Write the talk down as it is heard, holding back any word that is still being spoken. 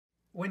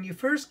When you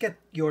first get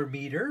your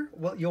meter,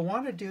 what you'll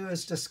want to do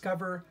is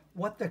discover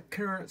what the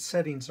current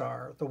settings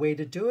are. The way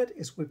to do it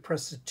is we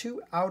press the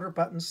two outer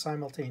buttons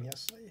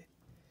simultaneously.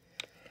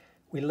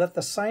 We let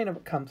the sign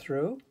come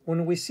through.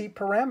 When we see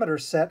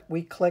parameters set,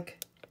 we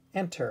click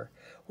Enter.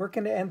 We're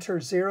going to enter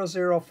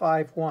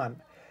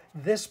 0051.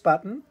 This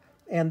button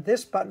and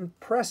this button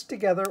pressed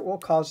together will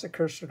cause the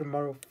cursor to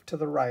move to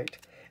the right.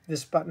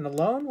 This button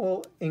alone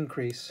will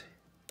increase.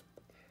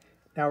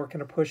 Now we're going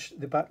to push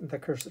the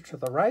cursor to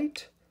the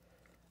right.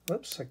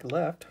 Whoops, like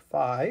left,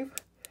 5,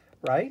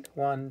 right,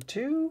 1,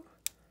 2,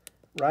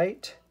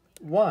 right,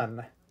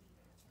 1.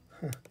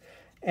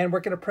 And we're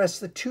going to press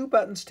the two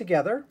buttons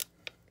together,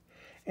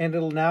 and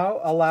it'll now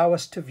allow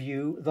us to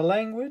view the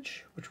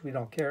language, which we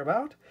don't care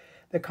about,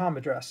 the COM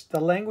address. The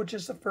language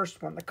is the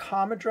first one. The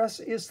COM address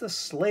is the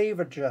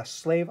slave address,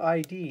 slave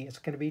ID. It's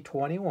going to be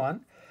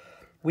 21.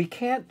 We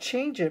can't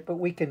change it, but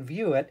we can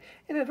view it,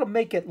 and it'll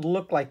make it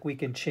look like we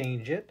can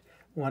change it.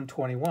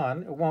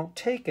 121. It won't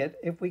take it.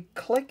 If we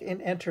click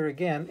and enter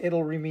again,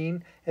 it'll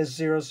remain as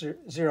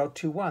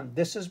 0021.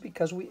 This is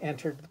because we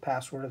entered the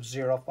password of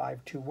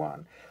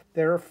 0521.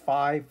 There are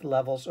 5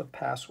 levels of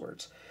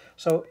passwords.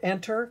 So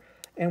enter,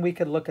 and we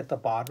can look at the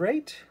baud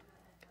rate,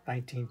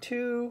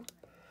 19.2,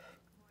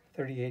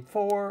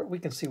 38.4. We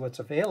can see what's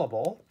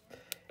available.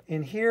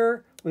 In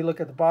here, we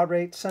look at the baud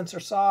rate, sensor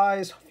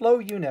size, flow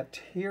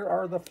unit. Here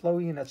are the flow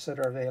units that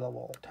are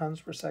available. Tons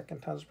per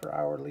second, tons per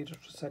hour, liters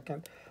per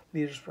second,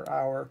 liters per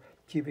hour,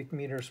 cubic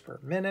meters per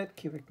minute,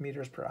 cubic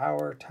meters per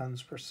hour,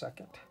 tons per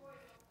second.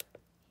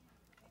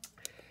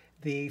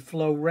 The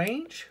flow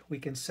range, we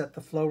can set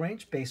the flow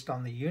range based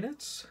on the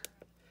units.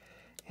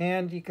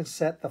 And you can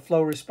set the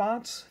flow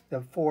response, the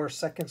 4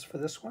 seconds for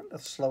this one, to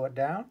slow it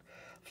down.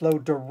 Flow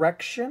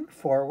direction,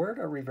 forward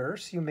or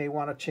reverse. You may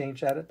want to change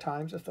that at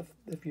times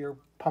if you're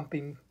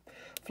pumping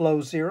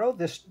flow 0.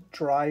 This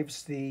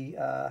drives the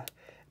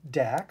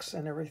DAX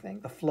and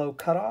everything. The flow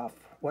cutoff,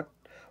 what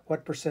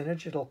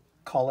percentage, it'll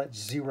call it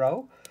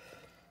 0.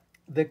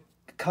 The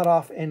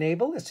cutoff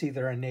enable, it's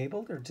either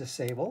enabled or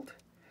disabled.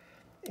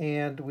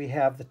 And we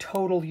have the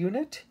total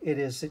unit.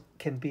 It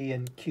can be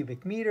in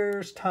cubic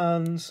meters,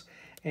 tons,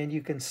 and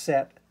you can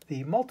set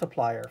the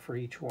multiplier for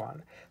each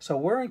one. So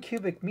we're in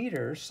cubic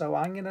meters, so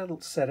I'm going to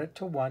set it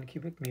to 1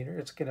 cubic meter.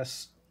 It's going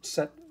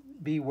to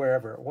be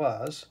wherever it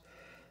was.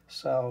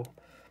 So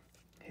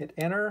hit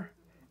enter,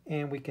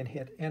 and we can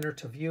hit enter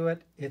to view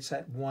it. It's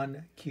at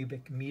 1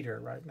 cubic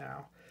meter right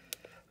now.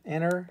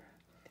 Enter.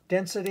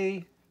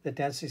 Density, the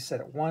density is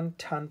set at 1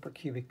 ton per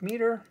cubic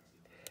meter.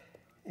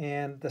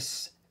 And the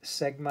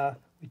sigma,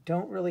 we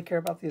don't really care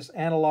about this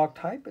analog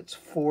type. It's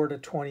 4 to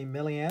 20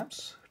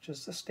 milliamps, which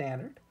is the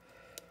standard.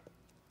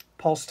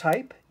 Pulse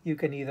type, you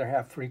can either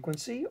have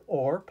frequency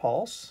or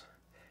pulse.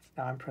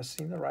 Now I'm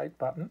pressing the right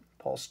button.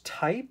 Pulse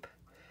type,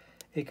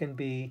 it can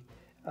be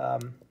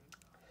the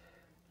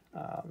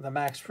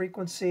max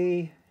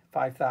frequency,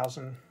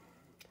 5,000.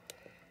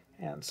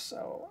 And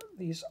so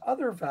these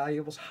other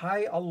variables,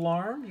 high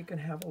alarm, you can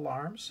have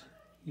alarms.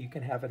 You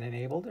can have it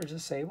enabled or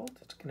disabled.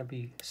 It's going to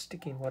be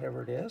sticking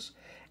whatever it is.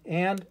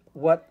 And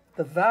what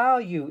the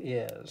value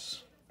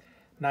is,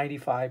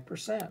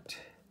 95%.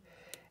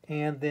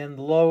 And then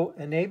low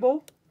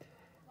enable,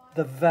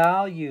 the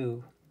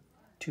value,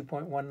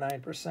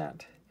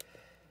 2.19%.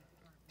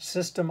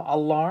 System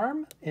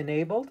alarm,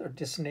 enabled or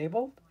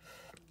disabled.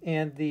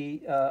 And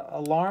the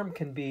alarm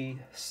can be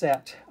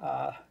set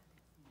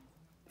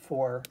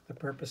for the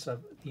purpose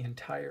of the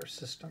entire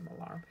system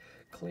alarm.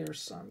 Clear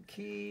some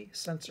key,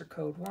 sensor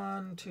code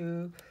 1,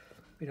 2.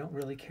 We don't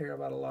really care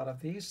about a lot of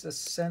these. The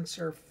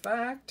sensor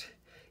fact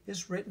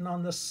is written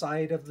on the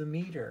side of the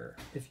meter.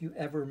 If you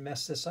ever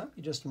mess this up,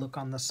 you just look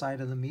on the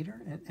side of the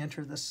meter and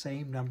enter the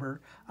same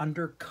number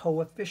under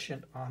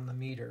coefficient on the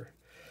meter.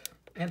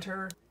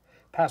 Enter.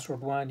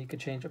 Password 1, you could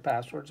change the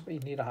passwords, but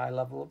you need a high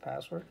level of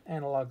password.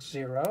 Analog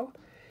 0,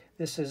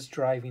 this is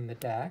driving the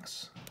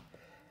DAX.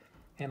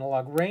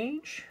 Analog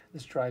range,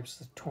 this drives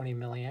the 20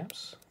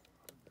 milliamps.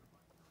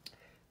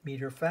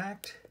 Meter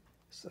fact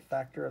is the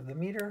factor of the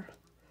meter.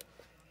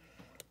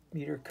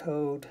 Meter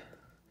code,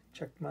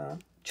 check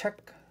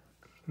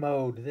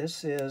mode.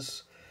 This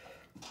is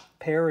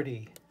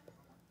parity.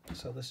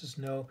 So this is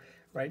no,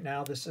 right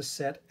now this is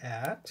set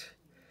at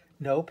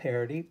no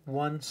parity,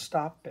 1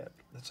 stop bit.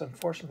 That's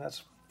unfortunate,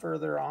 that's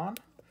further on.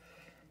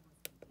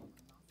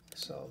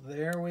 So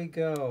there we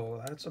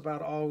go. That's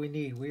about all we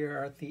need. We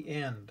are at the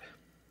end.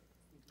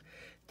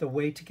 The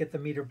way to get the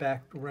meter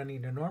back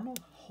running to normal,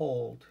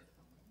 hold.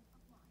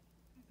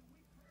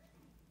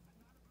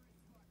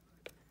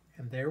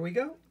 And there we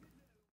go.